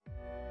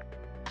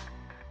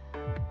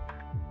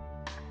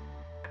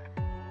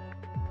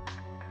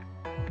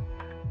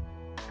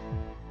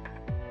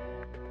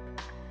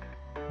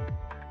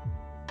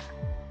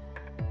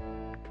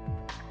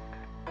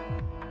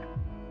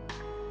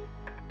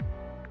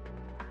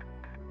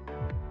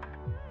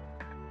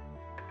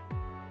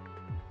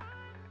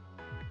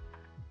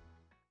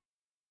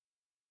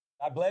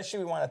God bless you.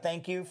 We want to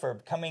thank you for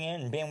coming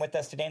in and being with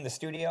us today in the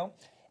studio.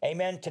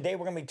 Amen. Today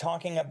we're going to be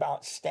talking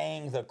about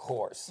staying the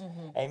course.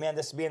 Amen.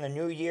 This being the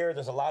new year,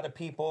 there's a lot of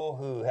people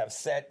who have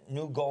set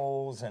new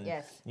goals and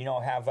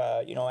have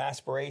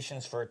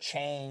aspirations for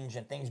change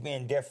and things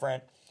being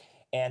different.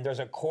 And there's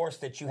a course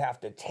that you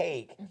have to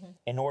take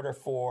in order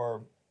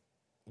for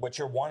what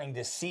you're wanting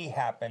to see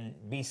happen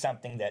be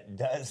something that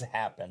does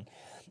happen.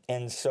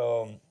 And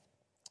so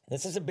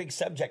this is a big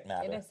subject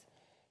matter. It is.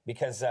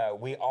 Because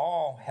we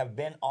all have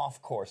been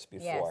off course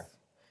before. Yes.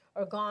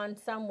 Or gone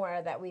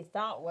somewhere that we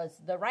thought was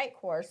the right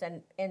course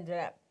and ended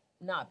up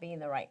not being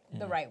the right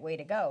way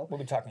to go. We'll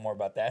be talking more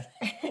about that.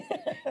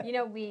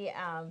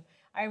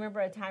 I remember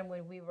a time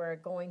when we were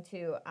going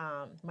to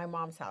my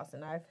mom's house,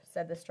 and I've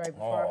said this story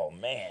before. Oh,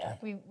 man.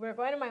 We were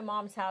going to my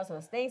mom's house. It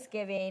was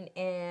Thanksgiving,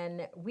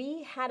 and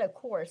we had a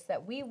course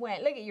that we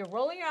went. Look, you're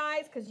rolling your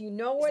eyes because you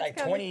know where it's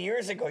like 20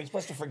 years ago. You're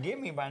supposed to forgive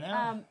me by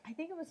now. I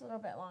think it was a little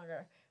bit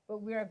longer.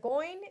 But we were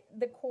going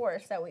the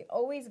course that we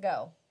always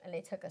go, and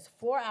it took us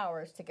 4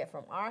 hours to get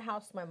from our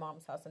house to my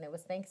mom's house, and it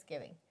was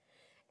Thanksgiving.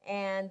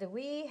 And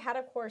we had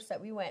a course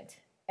that we went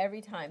every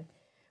time.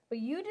 But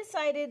you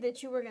decided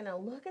that you were going to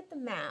look at the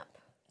map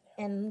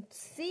and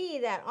see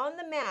that on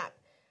the map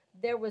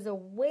there was a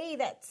way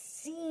that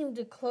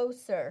seemed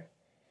closer.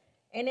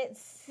 And it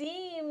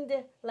seemed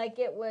like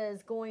it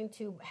was going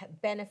to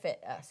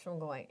benefit us from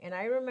going. And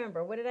I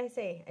remember, what did I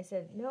say? I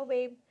said, no,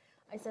 babe.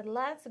 I said,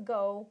 let's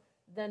go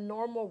the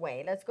normal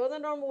way. Let's go the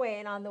normal way.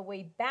 And on the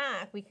way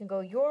back, we can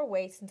go your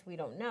way since we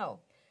don't know.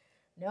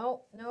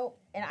 No.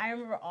 And I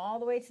remember all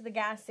the way to the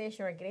gas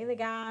station, we're getting the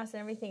gas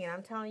and everything. And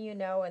I'm telling you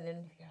no. And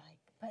then you're like,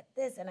 but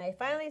this. And I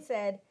finally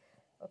said,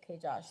 okay,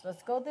 Josh,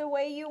 let's go the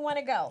way you want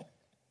to go.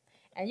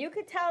 And you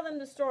could tell them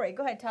the story.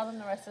 Go ahead, tell them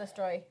the rest of the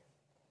story.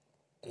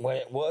 What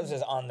it was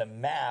is on the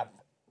map,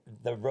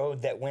 the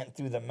road that went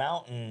through the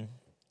mountain,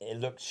 it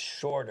looked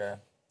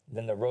shorter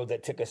than the road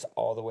that took us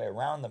all the way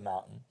around the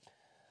mountain.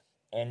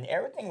 And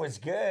everything was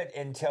good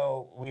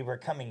until we were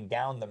coming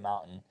down the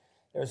mountain.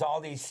 There was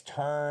all these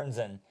turns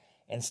and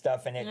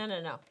stuff. And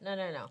No.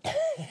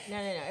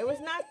 It was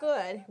not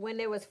good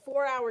when it was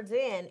 4 hours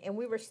in and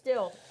we were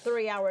still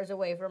 3 hours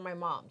away from my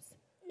mom's.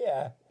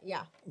 Yeah.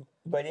 Yeah.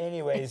 But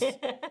anyways,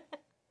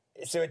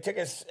 so it took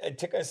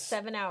us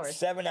 7 hours.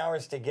 7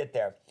 hours to get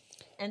there.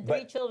 And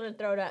three children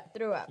threw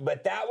up.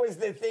 But that was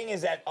the thing,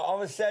 is that all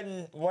of a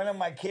sudden one of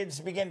my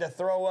kids began to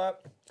throw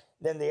up.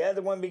 Then the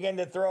other one began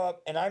to throw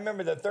up. And I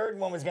remember the third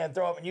one was going to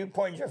throw up, and you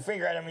pointed your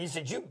finger at him and you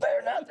said, you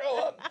better not throw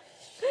up.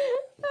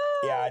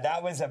 Yeah,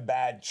 that was a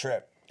bad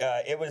trip.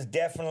 It was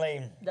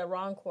definitely the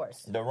wrong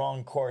course. The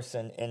wrong course.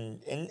 And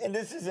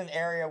this is an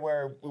area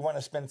where we want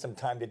to spend some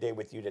time today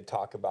with you to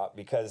talk about,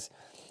 because,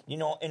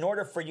 in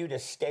order for you to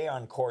stay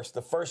on course,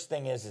 the first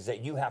thing is that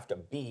you have to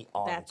be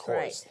on That's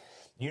course. Right.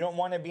 You don't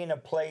want to be in a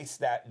place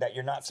that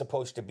you're not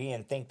supposed to be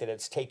and think that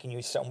it's taking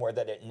you somewhere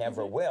that it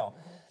never will.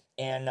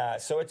 And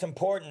so it's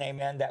important,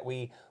 amen, that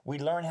we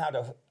learn how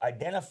to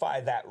identify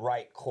that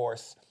right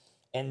course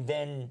and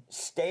then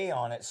stay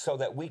on it so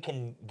that we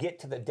can get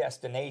to the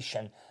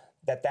destination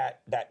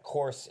that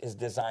course is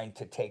designed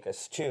to take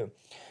us to.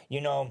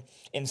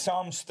 In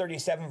Psalms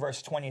 37,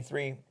 verse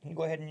 23, can you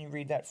go ahead and you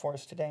read that for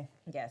us today?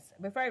 Yes.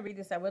 Before I read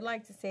this, I would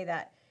like to say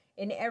that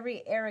in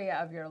every area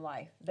of your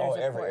life, there's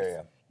a course.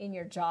 Area. In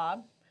your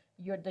job,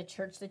 the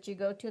church that you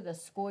go to, the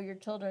school your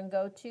children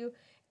go to,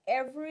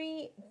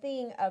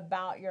 everything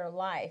about your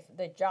life,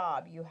 the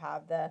job you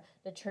have, the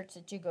church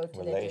that you go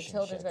to, that your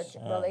children go to,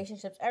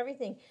 relationships,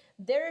 everything,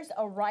 there's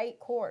a right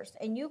course.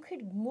 And you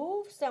could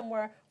move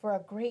somewhere for a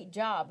great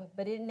job,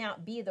 but it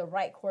not be the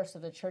right course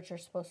of the church you're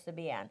supposed to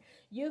be in.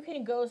 You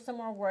can go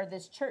somewhere where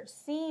this church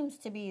seems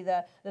to be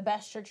the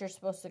best church you're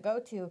supposed to go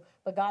to,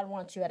 but God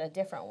wants you at a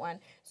different one.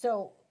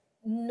 So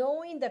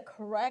knowing the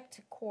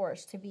correct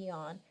course to be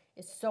on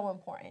is so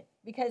important,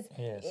 because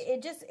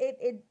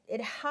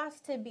it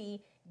has to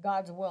be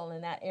God's will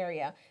in that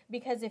area.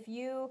 Because if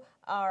you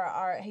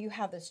you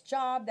have this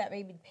job that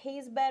maybe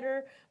pays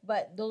better,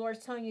 but the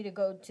Lord's telling you to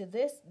go to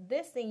this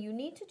thing, you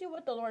need to do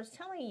what the Lord's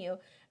telling you,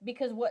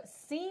 because what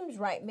seems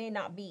right may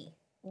not be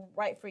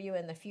right for you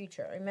in the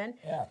future. Amen.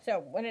 Yeah. So I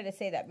wanted to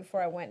say that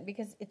before I went,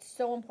 because it's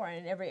so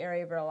important in every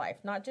area of your life,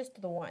 not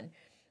just the one.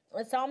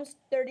 Psalms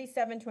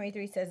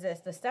 37:23 says this: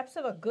 the steps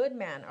of a good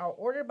man are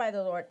ordered by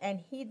the Lord, and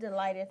he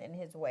delighteth in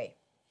his way.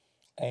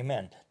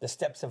 Amen. The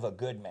steps of a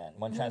good man.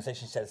 One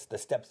translation says the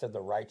steps of the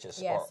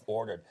righteous are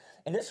ordered.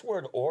 And this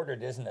word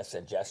ordered isn't a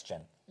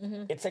suggestion.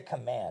 It's a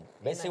command.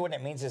 Basically what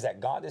it means is that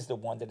God is the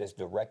one that is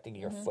directing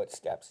your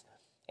footsteps.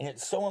 And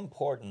it's so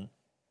important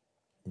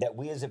that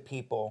we as a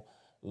people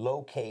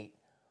locate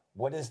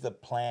what is the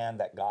plan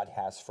that God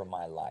has for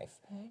my life.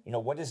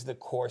 What is the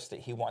course that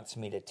he wants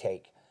me to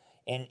take?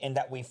 And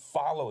that we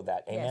follow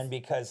that. Amen.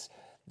 Because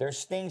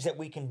there's things that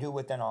we can do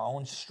within our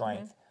own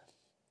strength.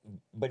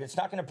 But it's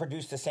not going to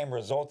produce the same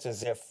results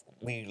as if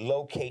we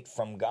locate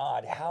from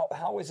God.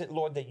 How is it,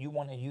 Lord, that you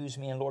want to use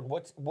me? And Lord,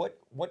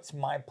 what's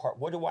my part?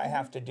 What do I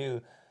have to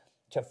do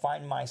to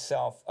find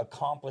myself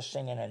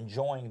accomplishing and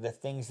enjoying the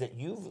things that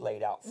you've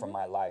laid out for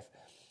my life?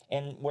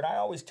 And what I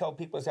always tell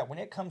people is that when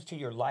it comes to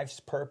your life's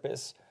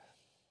purpose,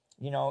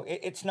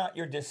 it's not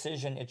your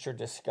decision, it's your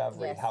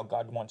discovery, Yes. how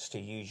God wants to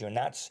use you. And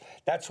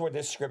that's where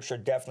this scripture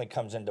definitely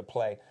comes into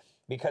play.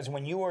 Because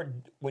when you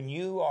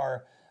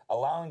are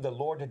allowing the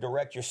Lord to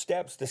direct your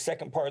steps, the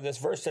second part of this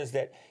verse says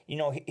that,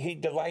 he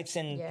delights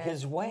in Yes.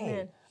 his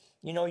way.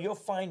 Amen. You'll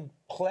find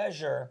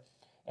pleasure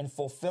and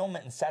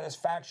fulfillment and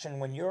satisfaction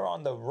when you're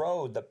on the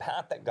road, the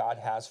path that God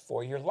has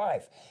for your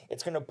life.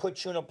 It's going to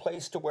put you in a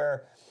place to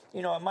where,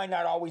 it might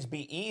not always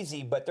be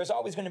easy, but there's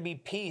always going to be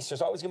peace.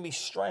 There's always going to be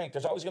strength.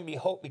 There's always going to be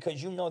hope,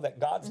 because you know that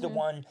God's the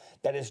one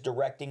that is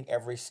directing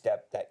every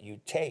step that you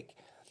take.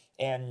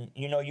 And,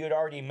 you had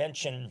already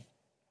mentioned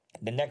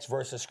the next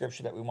verse of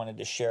scripture that we wanted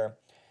to share,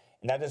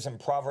 and that is in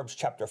Proverbs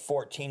chapter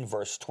 14,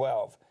 verse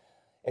 12.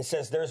 It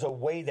says, there's a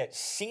way that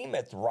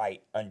seemeth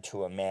right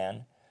unto a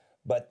man,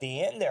 but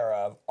the end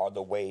thereof are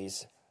the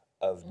ways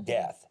of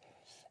death.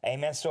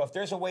 Amen. So if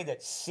there's a way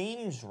that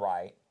seems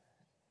right,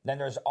 then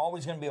there's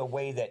always going to be a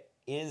way that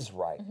is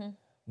right.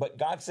 But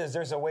God says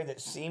there's a way that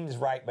seems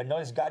right. But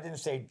notice God didn't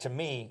say to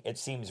me, it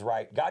seems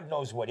right. God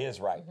knows what is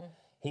right.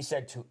 He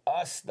said to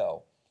us,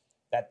 though,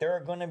 that there are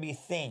going to be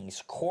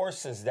things,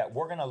 courses that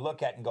we're going to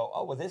look at and go,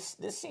 oh, well, this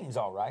seems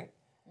all right.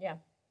 Yeah.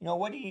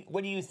 What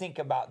do you think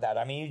about that?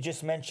 I mean, you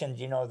just mentioned,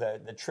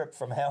 the trip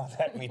from hell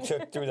that we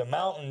took through the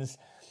mountains.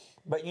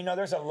 But,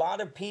 there's a lot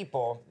of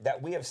people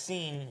that we have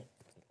seen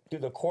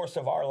through the course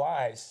of our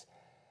lives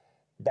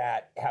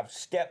that have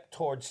stepped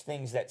towards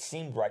things that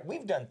seemed right.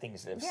 We've done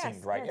things that have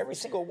seemed right. Yes. Every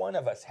single one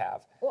of us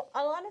have. Well,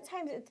 a lot of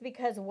times it's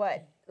because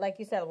like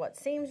you said, what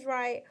seems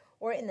right,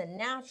 or in the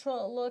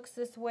natural it looks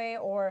this way,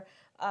 or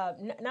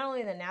not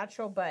only the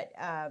natural, but,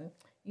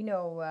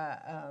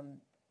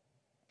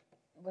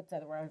 what's the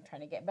other word I'm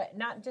trying to get? But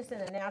not just in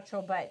the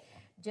natural, but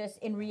just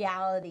in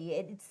reality,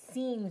 it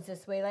seems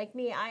this way. Like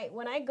me,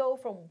 when I go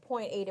from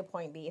point A to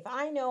point B, if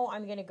I know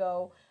I'm going to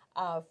go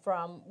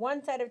from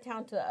one side of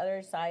town to the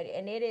other side,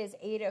 and it is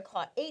 8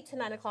 to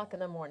 9 o'clock in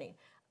the morning,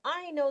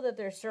 I know that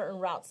there's certain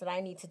routes that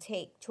I need to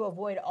take to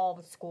avoid all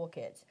the school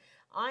kids.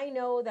 I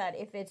know that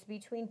if it's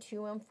between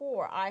 2 and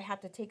 4, I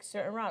have to take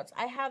certain routes.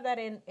 I have that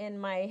in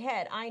my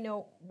head. I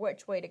know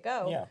which way to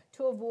go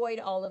to avoid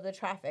all of the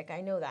traffic.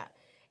 I know that.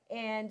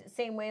 And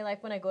same way,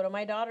 like when I go to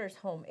my daughter's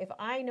home, if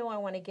I know I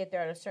want to get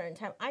there at a certain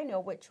time, I know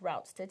which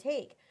routes to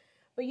take.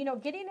 But,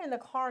 getting in the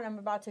car and I'm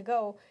about to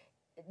go,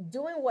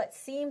 doing what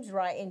seems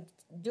right and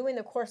doing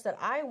the course that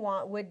I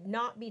want would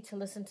not be to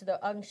listen to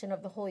the unction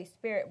of the Holy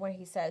Spirit when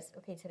he says,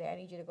 okay, today I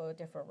need you to go a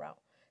different route.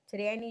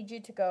 Today I need you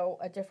to go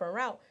a different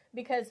route.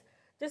 Because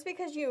just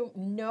because you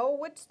know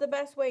what's the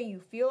best way, you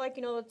feel like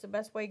you know what's the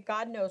best way,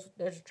 God knows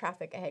there's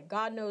traffic ahead.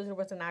 God knows there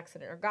was an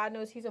accident, or God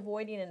knows he's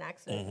avoiding an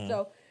accident.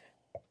 So,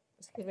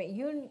 excuse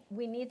me,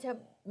 we need to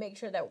make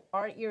sure that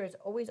our ear is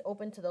always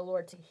open to the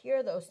Lord to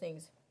hear those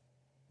things.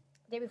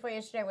 The day before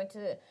yesterday, I went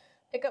to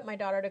pick up my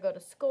daughter to go to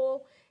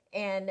school.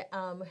 And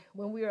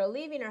when we were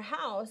leaving her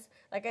house,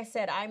 like I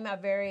said, I'm a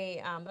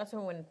very, that's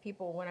when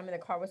I'm in the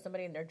car with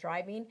somebody and they're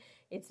driving,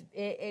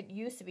 it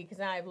used to be, because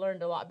now I've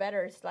learned a lot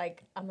better. It's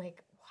like, I'm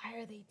like, why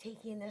are they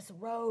taking this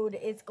road?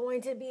 It's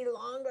going to be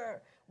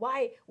longer.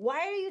 Why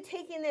are you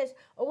taking this?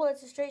 Oh, well,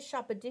 it's a straight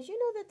shot. But did you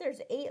know that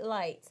there's 8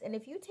 lights? And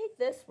if you take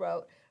this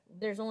road,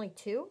 there's only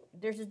 2.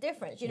 There's a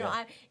difference.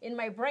 In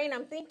my brain,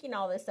 I'm thinking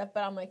all this stuff,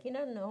 but I'm like,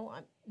 no,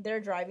 they're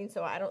driving,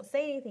 so I don't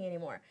say anything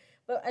anymore.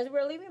 But as we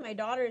were leaving my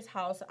daughter's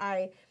house,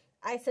 I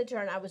said to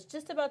her, and I was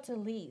just about to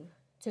leave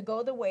to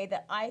go the way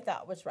that I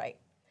thought was right.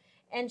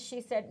 And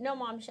she said, no,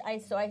 Mom. So I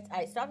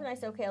stopped and I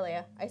said, okay,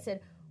 Leah. I said,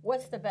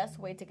 what's the best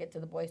way to get to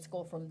the boys'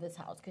 school from this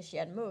house? Because she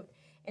had moved.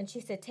 And she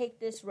said, take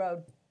this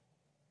road.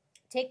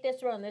 Take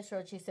this road and this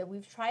road. She said,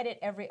 we've tried it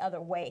every other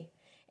way.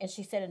 And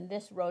she said, and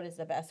this road is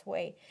the best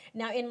way.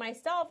 Now, in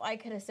myself, I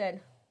could have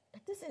said,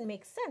 that doesn't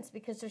make sense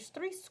because there's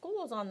 3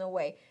 schools on the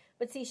way.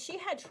 But see, she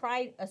had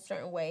tried a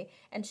certain way,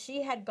 and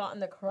she had gotten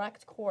the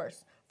correct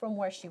course from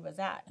where she was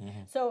at.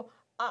 So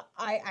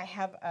I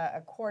have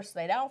a course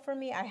laid out for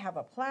me. I have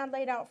a plan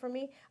laid out for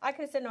me. I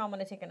could have said, no, I'm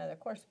going to take another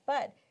course.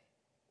 But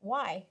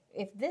why?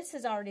 If this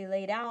is already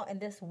laid out and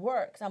this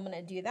works, I'm going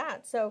to do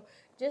that. So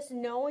just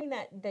knowing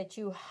that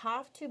you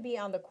have to be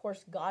on the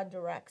course God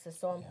directs is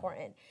so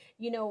important.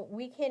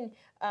 We can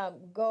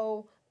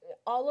go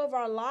all of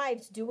our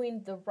lives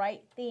doing the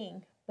right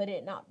thing, but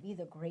it not be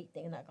the great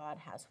thing that God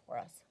has for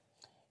us.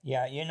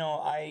 Yeah,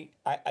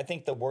 I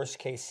think the worst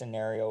case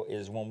scenario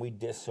is when we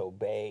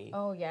disobey.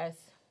 Oh, yes.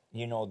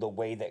 The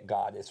way that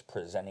God is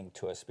presenting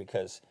to us,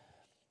 because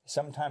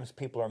sometimes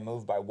people are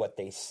moved by what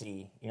they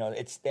see.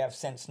 They have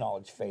sense,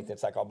 knowledge, faith.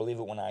 It's like, I'll believe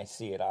it when I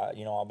see it.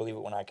 I'll believe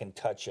it when I can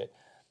touch it.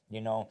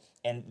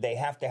 And they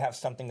have to have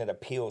something that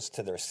appeals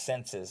to their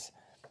senses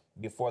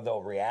before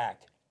they'll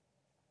react.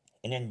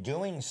 And in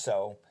doing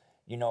so,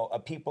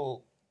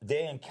 people,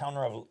 they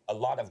encounter a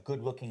lot of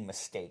good-looking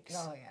mistakes.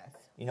 Oh, yes.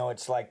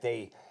 It's like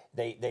they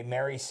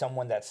marry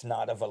someone that's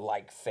not of a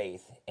like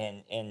faith,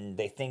 and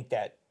they think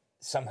that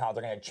somehow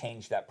they're going to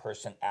change that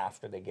person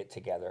after they get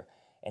together.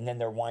 And then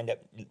they wind up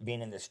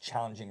being in this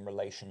challenging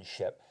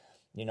relationship.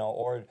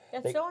 or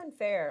that's so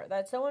unfair.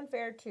 That's so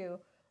unfair to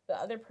the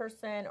other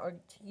person or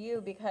to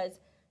you because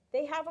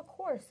they have a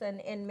course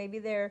and maybe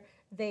they're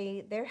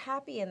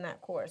happy in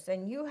that course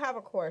and you have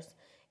a course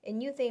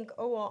and you think,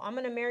 oh well, I'm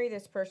gonna marry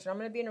this person, I'm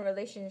gonna be in a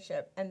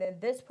relationship, and then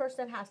this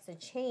person has to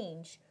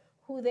change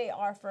who they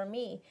are for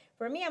me.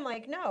 For me, I'm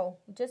like, no,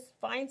 just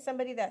find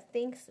somebody that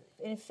thinks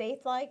in faith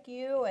like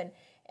you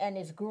and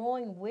is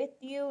growing with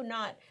you,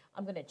 not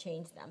I'm gonna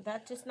change them.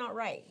 That's just not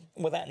right.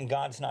 Well, that and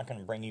God's not going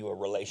to bring you a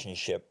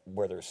relationship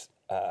where there's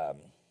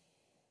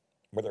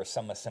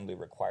some assembly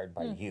required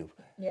by you.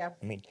 Yeah.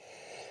 I mean,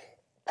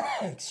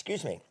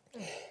 excuse me.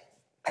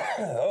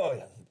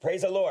 Oh,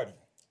 praise the Lord.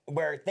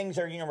 Where things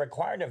are,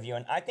 required of you.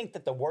 And I think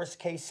that the worst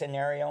case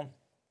scenario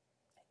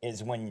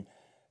is when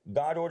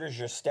God orders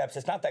your steps.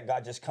 It's not that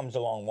God just comes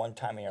along one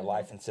time in your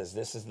life and says,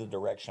 this is the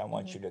direction I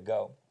want you to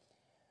go.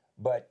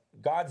 But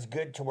God's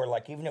good to where,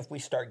 like, even if we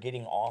start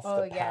getting off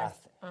the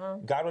path,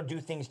 God will do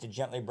things to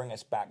gently bring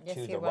us back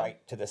to the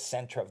right, to the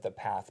center of the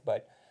path.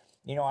 But,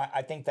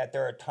 I think that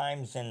there are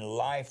times in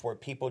life where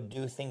people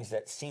do things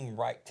that seem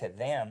right to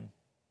them,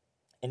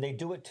 and they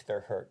do it to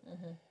their hurt.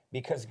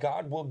 Because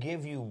God will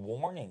give you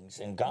warnings,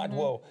 and God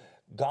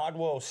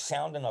will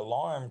sound an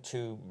alarm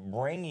to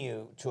bring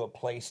you to a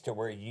place to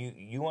where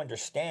you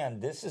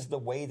understand this is the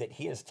way that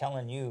He is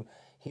telling you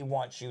He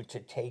wants you to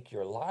take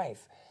your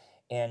life.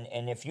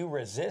 And if you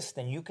resist,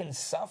 then you can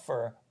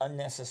suffer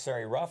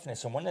unnecessary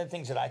roughness. And one of the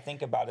things that I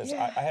think about is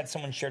I had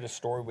someone shared a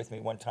story with me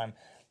one time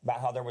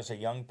about how there was a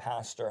young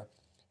pastor.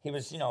 He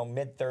was,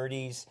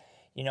 mid-30s.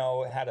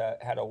 Had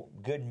a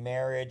good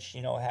marriage,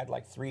 had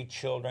like 3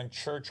 children.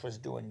 Church was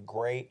doing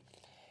great.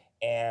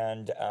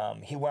 And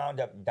he wound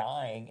up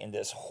dying in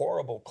this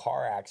horrible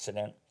car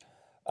accident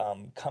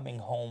coming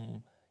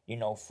home,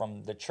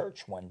 from the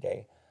church one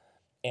day.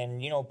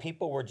 And,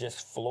 people were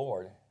just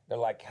floored. They're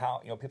like,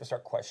 how, people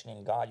start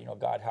questioning God.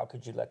 God, how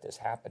could you let this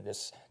happen?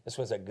 This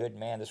was a good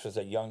man. This was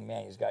a young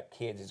man. He's got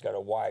kids. He's got a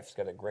wife. He's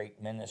got a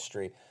great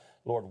ministry.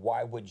 Lord,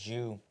 why would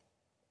you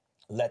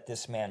let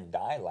this man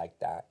die like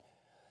that?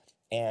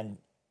 And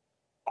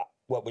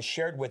what was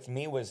shared with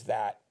me was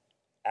that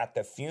at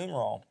the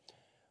funeral,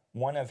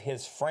 one of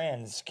his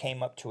friends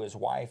came up to his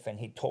wife and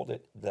he told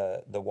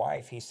the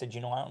wife, he said, I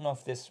don't know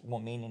if this will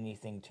mean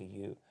anything to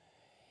you.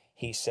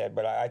 He said,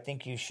 but I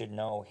think you should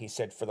know. He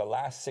said, for the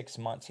last 6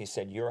 months, he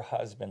said, your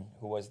husband,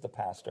 who was the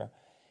pastor,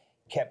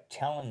 kept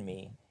telling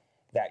me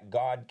that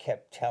God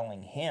kept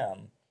telling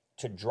him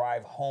to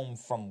drive home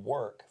from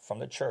work, from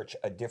the church,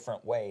 a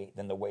different way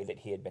than the way that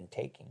he had been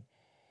taking.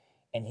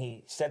 And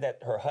he said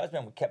that her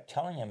husband kept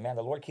telling him, man,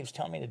 the Lord keeps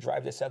telling me to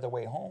drive this other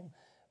way home,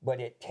 but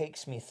it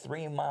takes me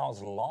 3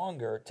 miles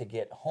longer to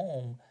get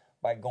home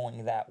by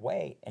going that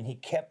way. And he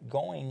kept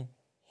going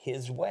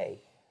his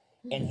way.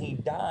 And he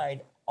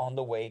died on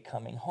the way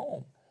coming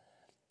home.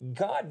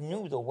 God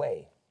knew the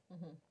way.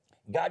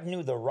 God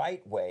knew the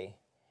right way,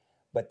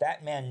 but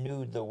that man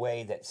knew the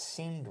way that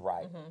seemed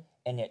right.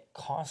 And it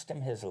cost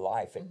him his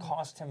life. It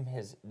cost him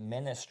his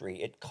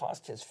ministry. It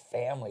cost his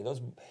family.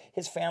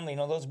 His family,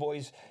 those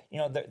boys,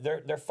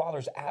 their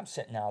father's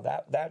absent now.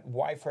 That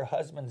wife, her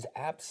husband's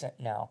absent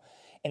now.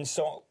 And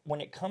so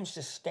when it comes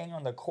to staying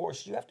on the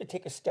course, you have to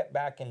take a step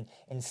back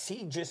and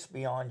see just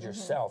beyond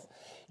yourself.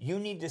 You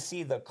need to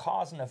see the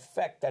cause and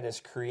effect that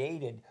is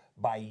created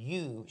by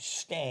you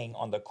staying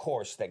on the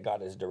course that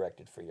God has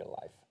directed for your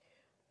life.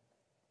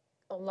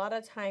 A lot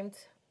of times,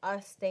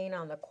 us staying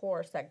on the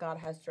course that God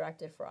has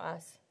directed for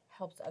us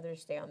helps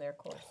others stay on their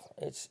course.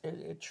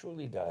 It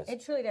truly does.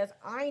 It truly does.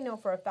 I know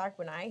for a fact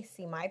when I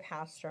see my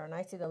pastor and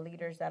I see the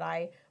leaders that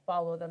I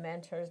follow, the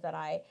mentors that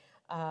I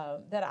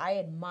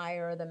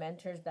admire, the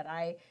mentors that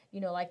I,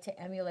 like to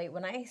emulate.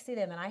 When I see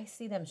them and I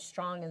see them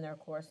strong in their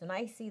course and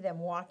I see them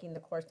walking the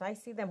course and I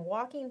see them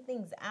walking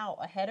things out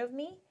ahead of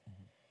me,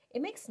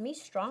 it makes me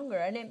stronger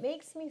and it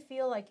makes me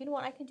feel like,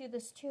 I can do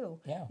this too.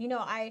 Yeah.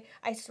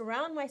 I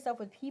surround myself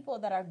with people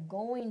that are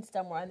going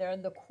somewhere and they're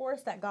in the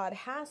course that God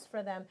has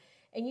for them.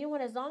 And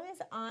as long as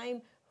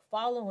I'm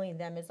following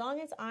them, as long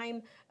as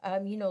I'm,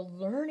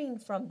 learning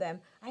from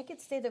them, I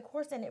could stay the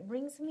course and it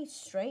brings me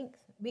strength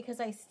because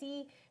I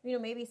see,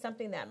 maybe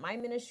something that my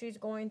ministry is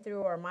going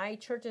through or my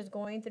church is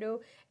going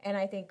through. And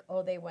I think,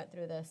 oh, they went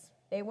through this.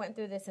 They went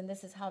through this and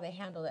this is how they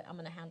handle it. I'm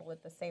going to handle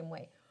it the same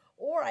way.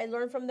 Or I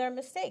learn from their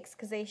mistakes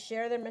because they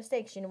share their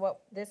mistakes.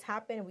 This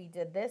happened. We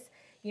did this.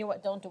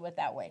 Don't do it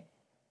that way.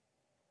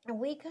 And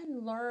we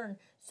can learn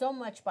so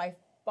much by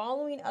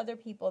following other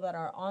people that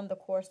are on the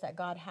course that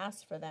God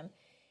has for them.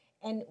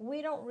 And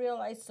we don't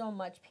realize so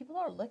much. People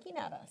are looking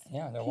at us.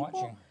 Yeah, they're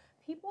watching.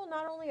 People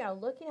not only are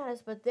looking at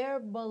us, but they're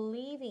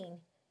believing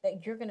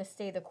that you're going to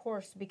stay the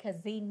course because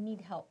they need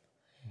help.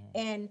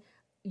 And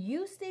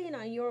you staying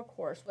on your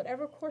course,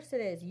 whatever course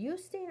it is, you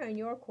staying on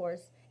your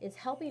course is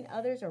helping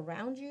others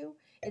around you.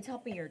 It's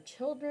helping your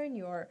children,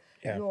 your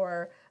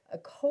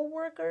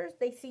co-workers.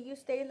 They see you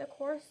stay in the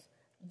course.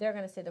 They're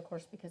going to stay the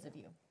course because of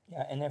you.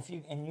 Yeah,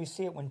 and you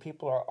see it when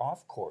people are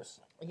off course.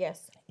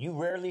 Yes. You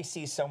rarely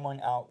see someone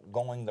out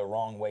going the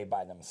wrong way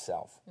by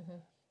themselves.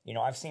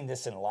 I've seen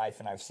this in life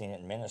and I've seen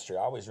it in ministry.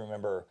 I always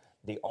remember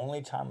the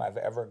only time I've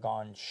ever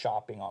gone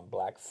shopping on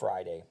Black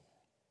Friday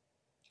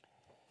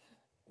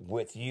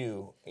with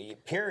you,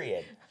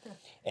 period.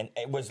 And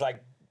it was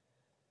like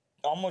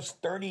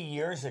almost 30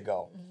 years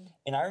ago.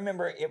 And I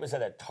remember it was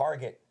at a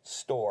Target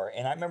store.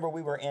 And I remember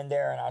we were in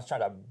there and I was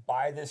trying to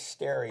buy this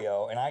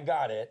stereo and I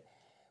got it.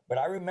 But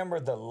I remember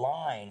the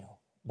line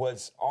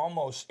was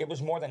it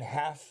was more than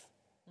half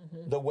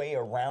the way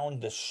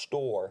around the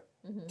store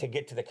to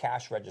get to the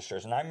cash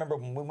registers. And I remember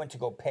when we went to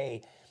go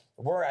pay,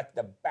 we're at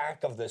the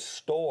back of the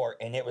store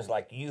and it was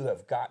like, you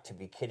have got to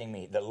be kidding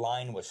me. The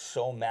line was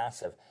so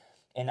massive.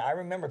 And I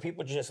remember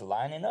people just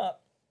lining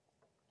up.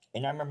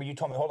 And I remember you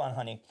told me, hold on,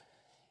 honey.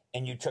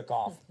 And you took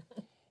off.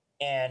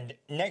 And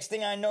next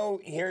thing I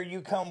know, here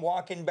you come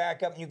walking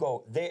back up and you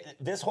go,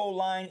 this whole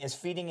line is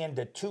feeding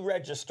into 2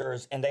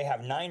 registers and they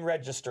have 9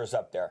 registers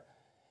up there.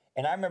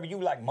 And I remember you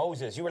were like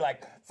Moses. You were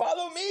like,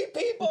 follow me,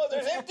 people.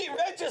 There's empty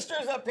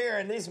registers up here.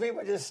 And these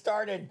people just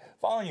started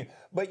following you.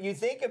 But you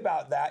think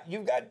about that.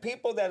 You've got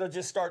people that'll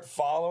just start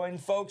following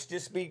folks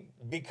just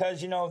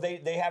because, you know,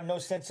 they have no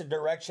sense of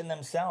direction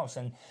themselves.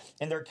 And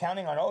they're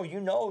counting on, oh, you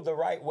know the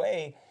right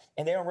way.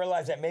 And they don't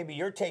realize that maybe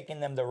you're taking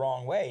them the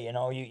wrong way. You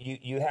know,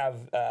 you have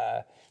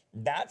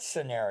that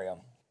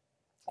scenario.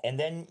 And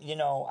then, you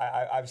know,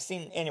 I've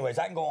seen, anyways,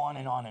 I can go on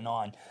and on and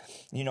on,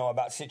 you know,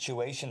 about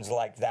situations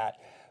like that.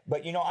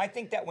 But, you know, I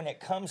think that when it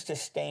comes to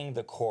staying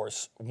the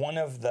course, one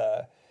of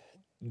the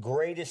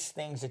greatest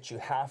things that you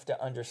have to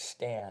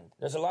understand,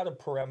 there's a lot of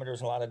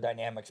parameters, a lot of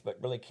dynamics, but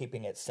really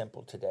keeping it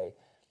simple today,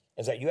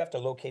 is that you have to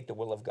locate the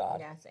will of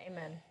God. Yes,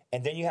 amen.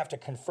 And then you have to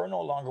confer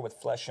no longer with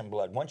flesh and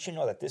blood. Once you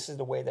know that this is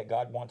the way that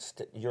God wants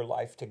your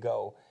life to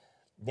go,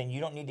 then you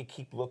don't need to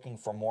keep looking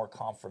for more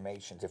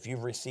confirmations if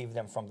you've received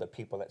them from the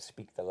people that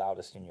speak the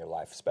loudest in your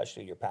life,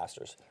 especially your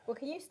pastors. Well,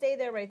 can you stay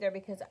there right there?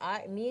 Because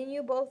me and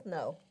you both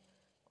know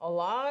a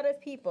lot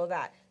of people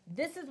that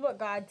this is what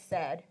God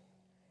said,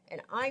 and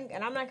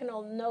I'm not going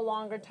to no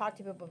longer talk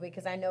to people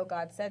because I know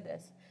God said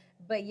this,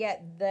 but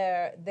yet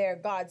their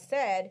God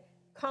said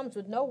comes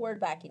with no word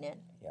backing it.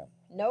 Yeah.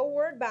 No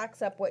word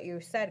backs up what you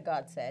said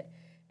God said.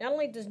 Not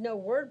only does no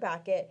word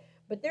back it,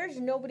 but there's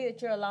nobody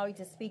that you're allowing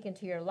to speak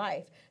into your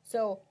life.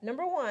 So,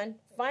 number one,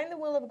 find the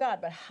will of God.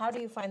 But how do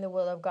you find the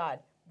will of God?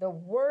 The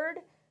word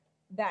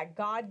that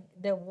God,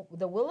 the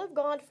will of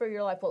God for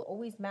your life will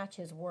always match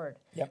his word.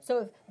 Yep. So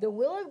if the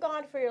will of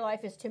God for your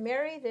life is to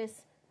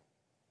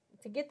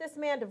to get this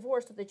man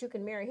divorced so that you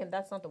can marry him,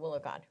 that's not the will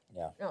of God.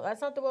 Yeah. No,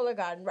 that's not the will of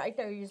God. Right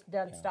there, you just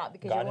done stop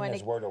because God you're and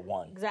his word are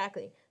one.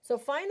 Exactly. So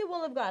find the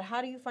will of God.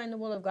 How do you find the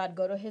will of God?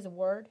 Go to his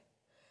word.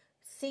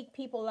 Seek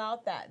people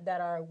out that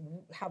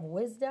have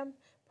wisdom.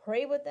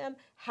 Pray with them.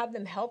 Have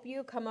them help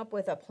you come up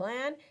with a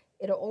plan.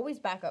 It'll always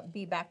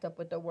be backed up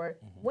with the word.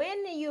 Mm-hmm.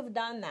 When you've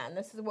done that, and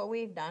this is what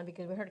we've done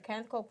because we heard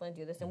Kenneth Copeland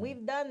do this, and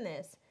we've done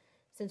this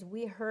since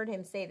we heard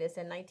him say this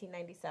in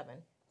 1997.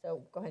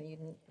 So go ahead, you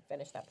can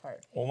finish that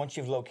part. Well, once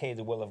you've located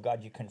the will of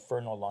God, you confer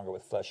no longer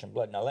with flesh and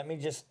blood. Now, let me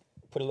just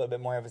put a little bit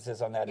more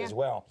emphasis on that as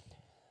well.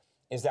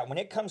 Is that when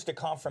it comes to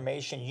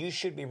confirmation, you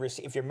should be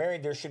if you're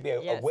married, there should be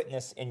a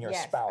witness in your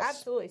spouse.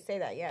 Absolutely, say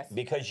that, yes.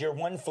 Because you're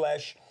one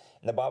flesh.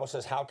 And the Bible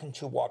says, how can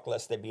 2 walk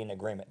lest they be in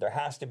agreement? There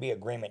has to be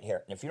agreement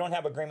here. And if you don't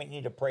have agreement, you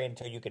need to pray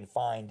until you can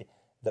find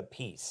the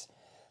peace.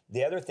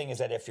 The other thing is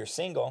that if you're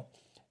single,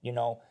 you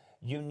know,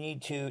 you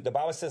need to, the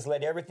Bible says,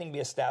 let everything be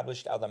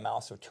established out of the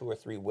mouths of 2 or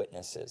 3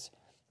 witnesses.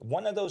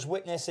 One of those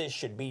witnesses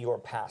should be your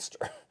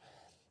pastor.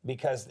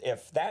 Because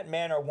if that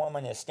man or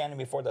woman is standing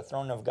before the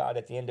throne of God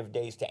at the end of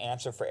days to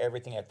answer for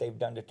everything that they've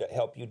done to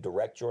help you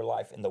direct your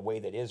life in the way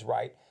that is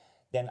right,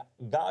 then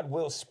God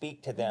will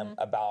speak to them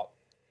about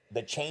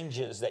the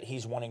changes that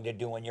he's wanting to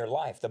do in your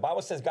life. The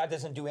Bible says God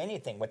doesn't do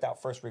anything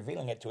without first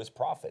revealing it to his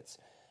prophets.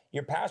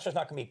 Your pastor's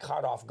not going to be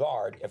caught off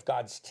guard if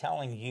God's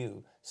telling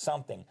you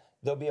something.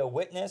 There'll be a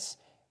witness,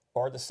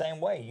 or the same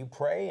way. You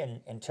pray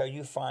until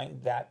you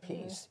find that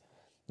peace,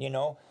 you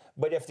know.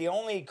 But if the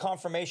only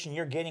confirmation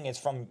you're getting is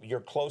from your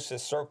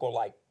closest circle,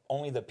 like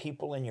only the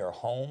people in your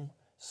home,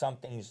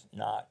 something's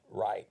not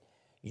right.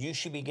 You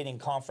should be getting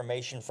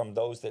confirmation from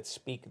those that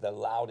speak the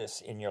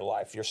loudest in your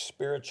life, your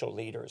spiritual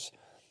leaders,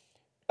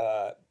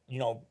 you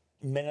know,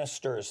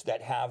 ministers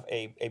that have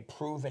a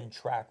proven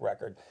track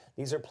record.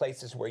 These are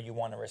places where you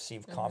want to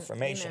receive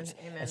confirmations.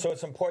 Amen. And so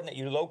it's important that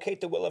you locate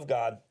the will of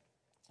God,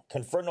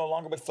 confer no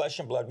longer with flesh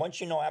and blood.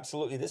 Once you know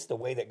absolutely this is the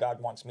way that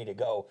God wants me to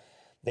go,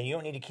 then you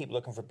don't need to keep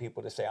looking for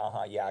people to say,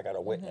 yeah, I got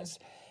a witness.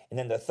 And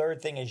then the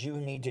third thing is you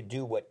need to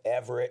do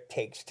whatever it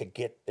takes to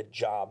get the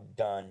job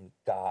done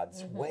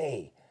God's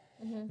way,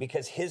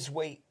 because his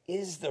way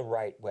is the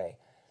right way.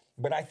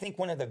 But I think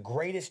one of the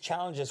greatest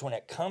challenges when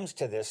it comes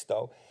to this,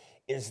 though,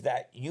 is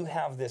that you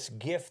have this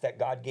gift that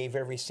God gave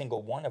every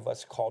single one of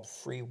us called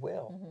free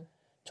will,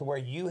 to where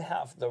you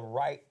have the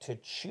right to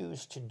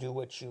choose to do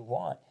what you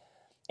want.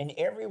 And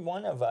every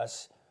one of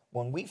us,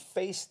 when we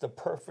face the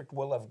perfect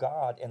will of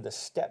God and the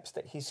steps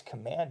that he's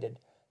commanded,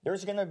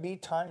 there's going to be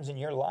times in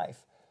your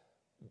life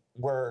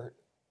where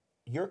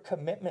your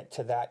commitment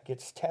to that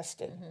gets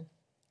tested.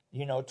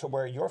 you know, to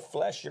where your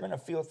flesh, you're going to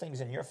feel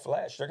things in your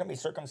flesh. There are going to be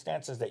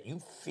circumstances that you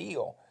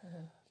feel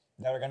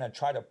that are going to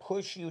try to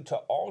push you to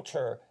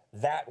alter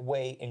that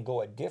way and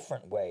go a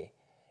different way.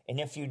 And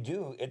if you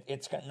do,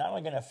 it's not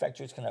only going to affect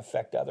you, it's going to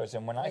affect others.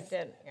 And when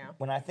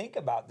I think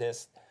about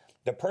this,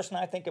 the person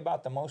I think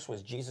about the most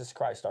was Jesus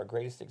Christ, our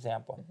greatest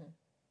example.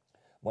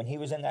 When he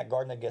was in that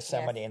Garden of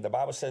Gethsemane, and the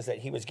Bible says that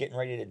he was getting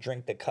ready to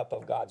drink the cup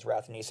of God's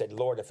wrath, and he said,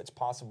 Lord, if it's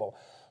possible,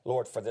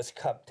 Lord, for this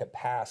cup to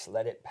pass,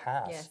 let it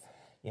pass. Yes.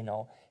 You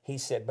know, he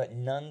said, but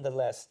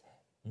nonetheless,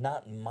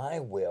 not my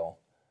will,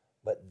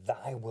 but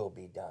thy will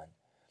be done.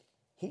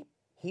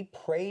 He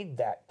prayed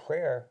that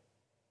prayer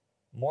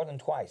more than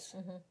twice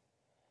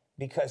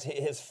because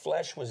his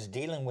flesh was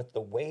dealing with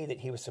the way that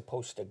he was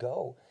supposed to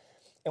go.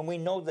 And we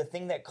know the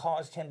thing that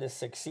caused him to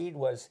succeed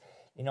was,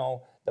 you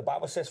know, the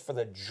Bible says for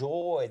the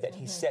joy that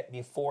he set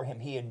before him,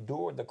 he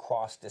endured the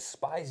cross,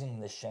 despising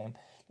the shame.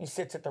 He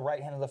sits at the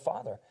right hand of the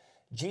Father.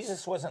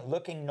 Jesus wasn't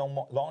looking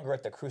no longer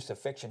at the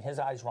crucifixion. His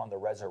eyes were on the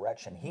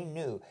resurrection. He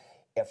knew,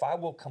 if I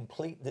will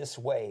complete this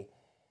way,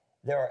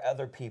 there are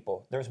other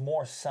people. There's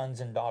more sons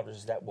and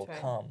daughters that will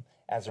come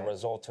as a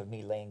result of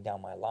me laying down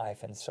my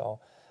life. And so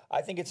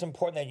I think it's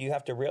important that you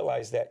have to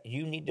realize that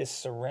you need to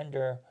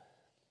surrender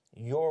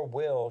your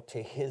will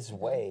to his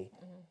way.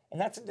 And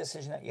that's a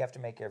decision that you have to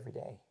make every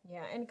day.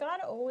 Yeah, and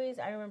God always,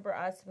 I remember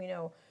us, you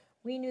know,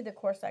 we knew the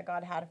course that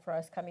God had for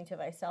us coming to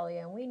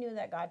Visalia, and we knew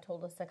that God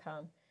told us to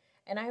come.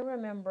 And I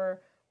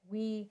remember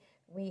we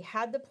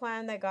had the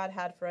plan that God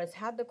had for us,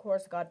 had the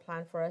course God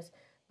planned for us,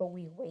 but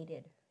we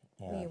waited.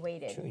 We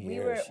waited. 2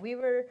 years. We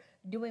were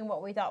doing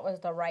what we thought was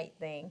the right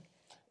thing.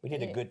 We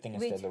did a good thing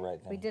instead of the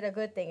right thing. We did a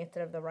good thing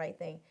instead of the right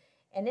thing.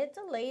 And it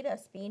delayed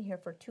us being here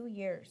for 2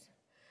 years.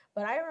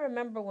 But I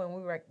remember when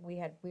we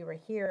were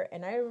here,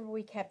 and I remember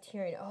we kept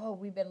hearing, "Oh,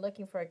 we've been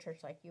looking for a church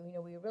like you. You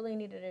know, we really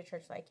needed a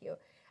church like you."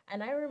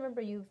 And I remember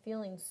you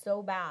feeling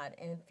so bad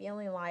and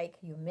feeling like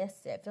you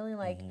missed it, feeling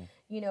like,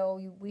 you know,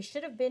 we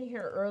should have been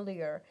here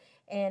earlier.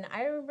 And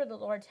I remember the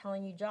Lord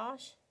telling you,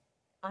 "Josh,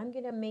 I'm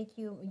going to make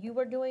you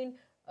were doing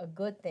a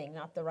good thing,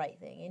 not the right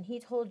thing." And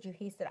he told you,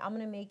 he said, "I'm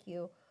going to make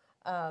you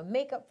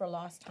make up for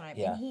lost time."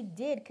 Yeah. And he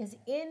did, because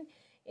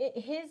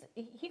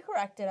he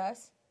corrected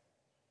us.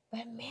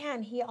 But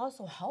man, he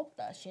also helped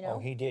us, you know? Oh,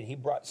 he did. He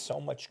brought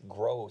so much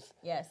growth.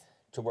 Yes.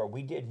 To where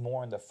we did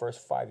more in the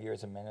first 5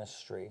 years of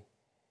ministry,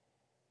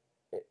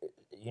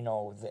 you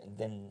know,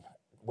 than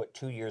what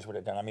 2 years would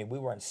have done. I mean, we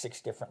were in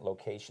 6 different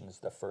locations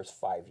the first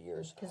 5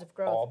 years. Because of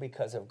growth. All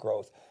because of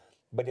growth.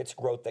 But it's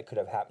growth that could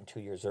have happened 2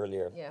 years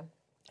earlier. Yeah.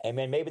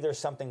 Amen. Maybe there's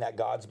something that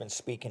God's been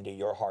speaking to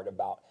your heart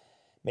about.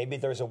 Maybe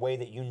there's a way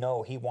that you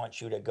know he wants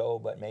you to go,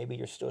 but maybe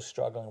you're still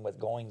struggling with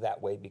going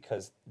that way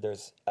because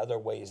there's other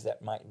ways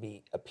that might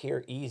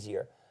appear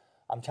easier.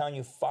 I'm telling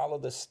you, follow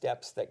the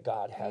steps that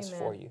God has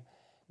for you.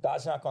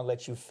 God's not going to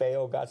let you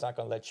fail. God's not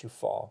going to let you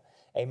fall.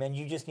 Amen.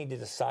 You just need to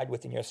decide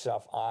within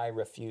yourself, I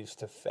refuse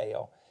to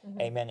fail.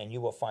 Amen. And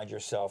you will find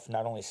yourself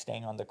not only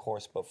staying on the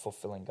course, but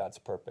fulfilling God's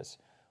purpose.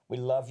 We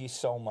love you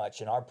so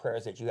much, and our prayer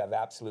is that you have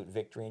absolute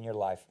victory in your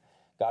life.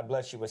 God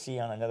bless you. We'll see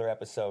you on another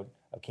episode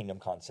of Kingdom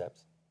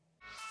Concepts.